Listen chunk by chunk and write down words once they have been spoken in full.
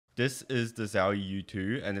This is the Zowie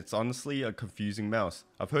U2 and it's honestly a confusing mouse.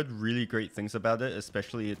 I've heard really great things about it,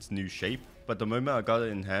 especially its new shape, but the moment I got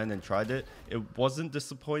it in hand and tried it, it wasn't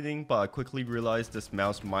disappointing, but I quickly realized this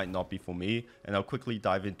mouse might not be for me, and I'll quickly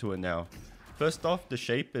dive into it now. First off, the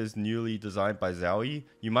shape is newly designed by Zowie.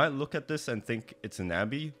 You might look at this and think it's an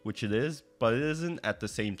ambi, which it is, but it isn't at the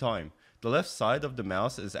same time. The left side of the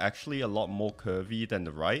mouse is actually a lot more curvy than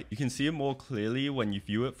the right. You can see it more clearly when you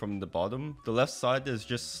view it from the bottom. The left side is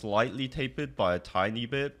just slightly tapered by a tiny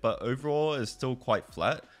bit, but overall is still quite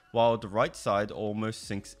flat, while the right side almost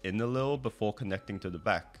sinks in a little before connecting to the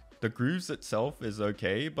back. The grooves itself is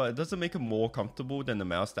okay, but it doesn't make it more comfortable than the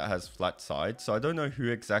mouse that has flat sides, so I don't know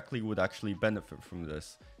who exactly would actually benefit from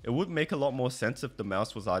this. It would make a lot more sense if the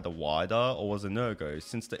mouse was either wider or was an ergo,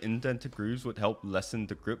 since the indented grooves would help lessen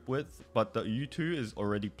the grip width, but the U2 is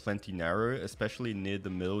already plenty narrow, especially near the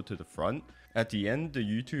middle to the front. At the end, the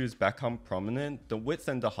U2 is back hump prominent. The width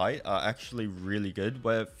and the height are actually really good,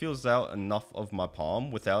 where it fills out enough of my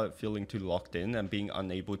palm without it feeling too locked in and being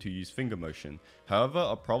unable to use finger motion. However,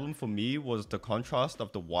 a problem for me was the contrast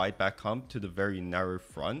of the wide back hump to the very narrow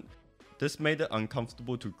front. This made it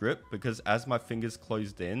uncomfortable to grip because as my fingers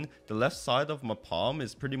closed in, the left side of my palm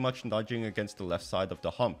is pretty much nudging against the left side of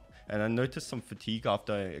the hump, and I noticed some fatigue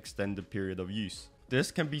after an extended period of use. This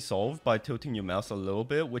can be solved by tilting your mouse a little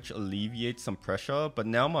bit, which alleviates some pressure, but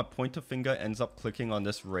now my pointer finger ends up clicking on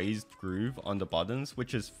this raised groove on the buttons,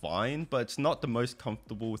 which is fine, but it's not the most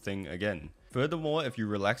comfortable thing again. Furthermore, if you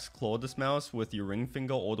relax claw this mouse with your ring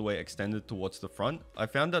finger all the way extended towards the front, I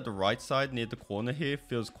found that the right side near the corner here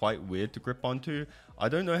feels quite weird to grip onto. I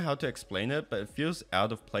don't know how to explain it, but it feels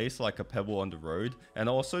out of place like a pebble on the road, and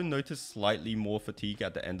I also noticed slightly more fatigue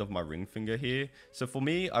at the end of my ring finger here. So for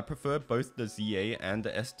me, I prefer both the ZA and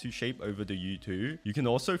the S2 shape over the U2. You can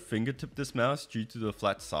also fingertip this mouse due to the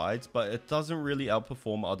flat sides, but it doesn't really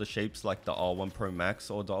outperform other shapes like the R1 Pro Max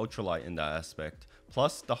or the Ultralight in that aspect.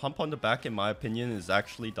 Plus, the hump on the back in my opinion is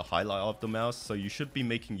actually the highlight of the mouse, so you should be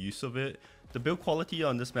making use of it. The build quality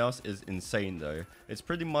on this mouse is insane though. It's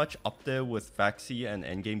pretty much up there with Faxi and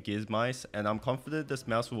Endgame Gears mice, and I'm confident this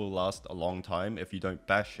mouse will last a long time if you don't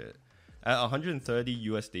bash it. At 130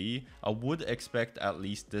 USD, I would expect at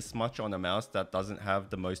least this much on a mouse that doesn't have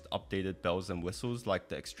the most updated bells and whistles like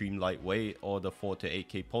the extreme lightweight or the 4 to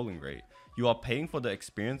 8K polling rate. You are paying for the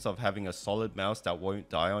experience of having a solid mouse that won't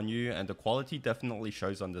die on you, and the quality definitely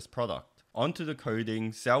shows on this product. Onto the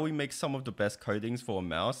coding, Zowie makes some of the best coatings for a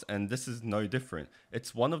mouse, and this is no different.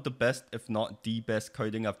 It's one of the best, if not the best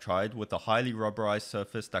coating I've tried, with a highly rubberized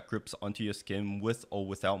surface that grips onto your skin with or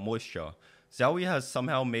without moisture. Zowie has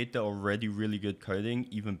somehow made the already really good coating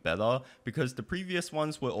even better because the previous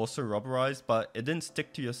ones were also rubberized, but it didn't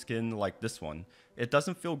stick to your skin like this one. It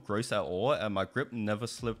doesn't feel gross at all, and my grip never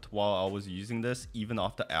slipped while I was using this, even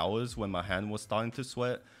after hours when my hand was starting to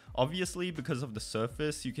sweat. Obviously, because of the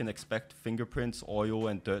surface, you can expect fingerprints, oil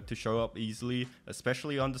and dirt to show up easily,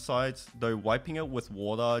 especially on the sides, though wiping it with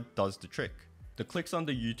water does the trick. The clicks on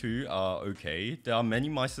the U2 are okay. There are many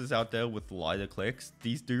mices out there with lighter clicks.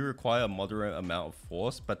 These do require a moderate amount of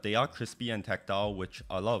force, but they are crispy and tactile, which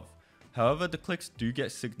I love. However, the clicks do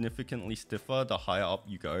get significantly stiffer the higher up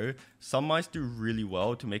you go. Some mice do really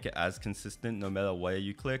well to make it as consistent no matter where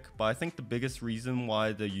you click, but I think the biggest reason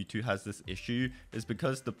why the U2 has this issue is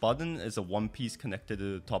because the button is a one piece connected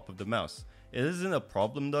to the top of the mouse. It isn't a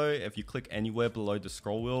problem though if you click anywhere below the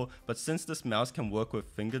scroll wheel, but since this mouse can work with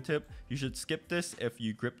fingertip, you should skip this if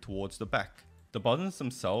you grip towards the back. The buttons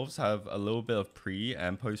themselves have a little bit of pre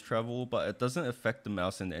and post travel, but it doesn't affect the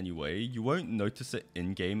mouse in any way. You won't notice it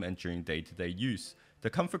in game and during day-to-day use. The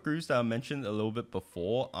comfort grooves that I mentioned a little bit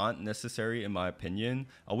before aren't necessary in my opinion.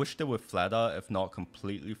 I wish they were flatter, if not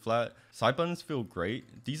completely flat. Side buttons feel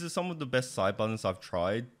great. These are some of the best side buttons I've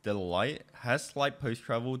tried. They're light, has slight post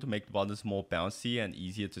travel to make the buttons more bouncy and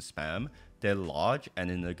easier to spam. They're large and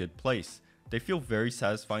in a good place. They feel very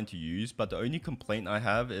satisfying to use, but the only complaint I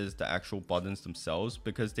have is the actual buttons themselves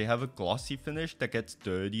because they have a glossy finish that gets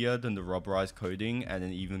dirtier than the rubberized coating at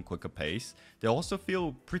an even quicker pace. They also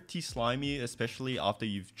feel pretty slimy, especially after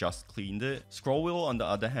you've just cleaned it. Scroll wheel on the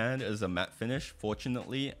other hand is a matte finish,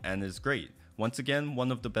 fortunately, and is great. Once again,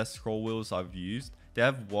 one of the best scroll wheels I've used. They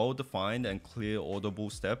have well defined and clear audible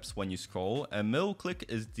steps when you scroll, and middle click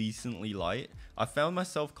is decently light. I found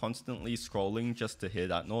myself constantly scrolling just to hear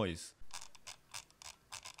that noise.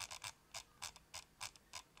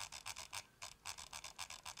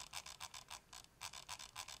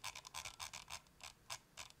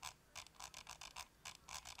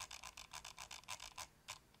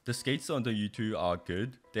 The skates on the U2 are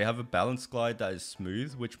good. They have a balance glide that is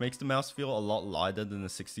smooth, which makes the mouse feel a lot lighter than the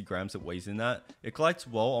 60 grams it weighs in at. It glides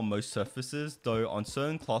well on most surfaces, though on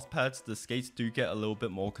certain cloth pads the skates do get a little bit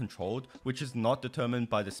more controlled, which is not determined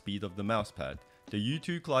by the speed of the mouse pad. The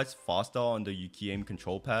U2 glides faster on the Yuki-Aim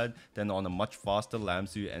control pad than on a much faster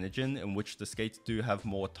Lamzu Energen, in which the skates do have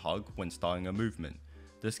more tug when starting a movement.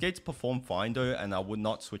 The skates perform fine though, and I would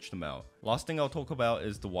not switch them out. Last thing I'll talk about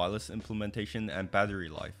is the wireless implementation and battery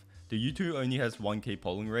life. The U2 only has 1K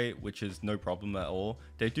polling rate, which is no problem at all.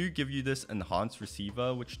 They do give you this enhanced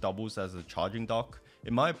receiver which doubles as a charging dock.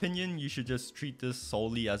 In my opinion, you should just treat this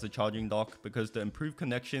solely as a charging dock because the improved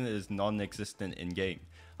connection is non-existent in game.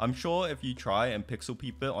 I'm sure if you try and pixel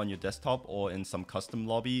peep it on your desktop or in some custom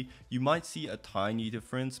lobby, you might see a tiny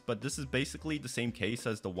difference, but this is basically the same case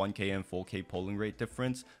as the 1K and 4K polling rate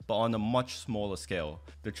difference, but on a much smaller scale.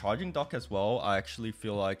 The charging dock as well, I actually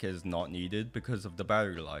feel like is not needed because of the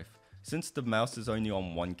battery life. Since the mouse is only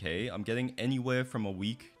on 1K, I'm getting anywhere from a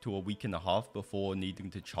week to a week and a half before needing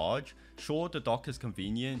to charge. Sure, the dock is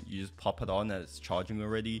convenient, you just pop it on and it's charging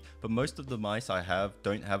already, but most of the mice I have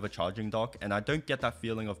don't have a charging dock and I don't get that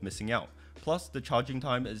feeling of missing out. Plus, the charging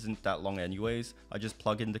time isn't that long anyways. I just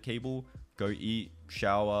plug in the cable, go eat,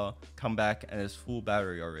 shower, come back, and it's full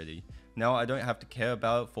battery already. Now I don't have to care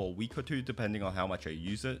about it for a week or two depending on how much I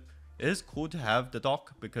use it. It is cool to have the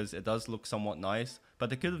dock because it does look somewhat nice, but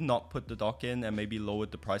they could have not put the dock in and maybe lowered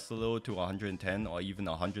the price a little to $110 or even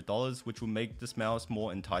 $100, which would make this mouse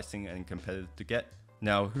more enticing and competitive to get.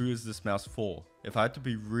 Now, who is this mouse for? If I had to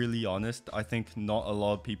be really honest, I think not a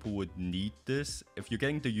lot of people would need this. If you're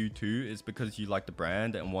getting the U2, it's because you like the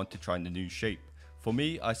brand and want to try the new shape. For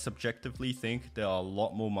me, I subjectively think there are a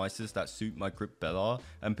lot more mices that suit my grip better,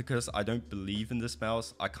 and because I don't believe in this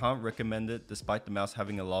mouse, I can't recommend it despite the mouse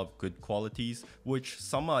having a lot of good qualities, which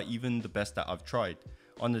some are even the best that I've tried.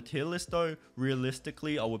 On the tier list though,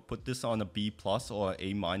 realistically I would put this on a B+ or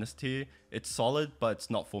A- tier. It's solid, but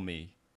it's not for me.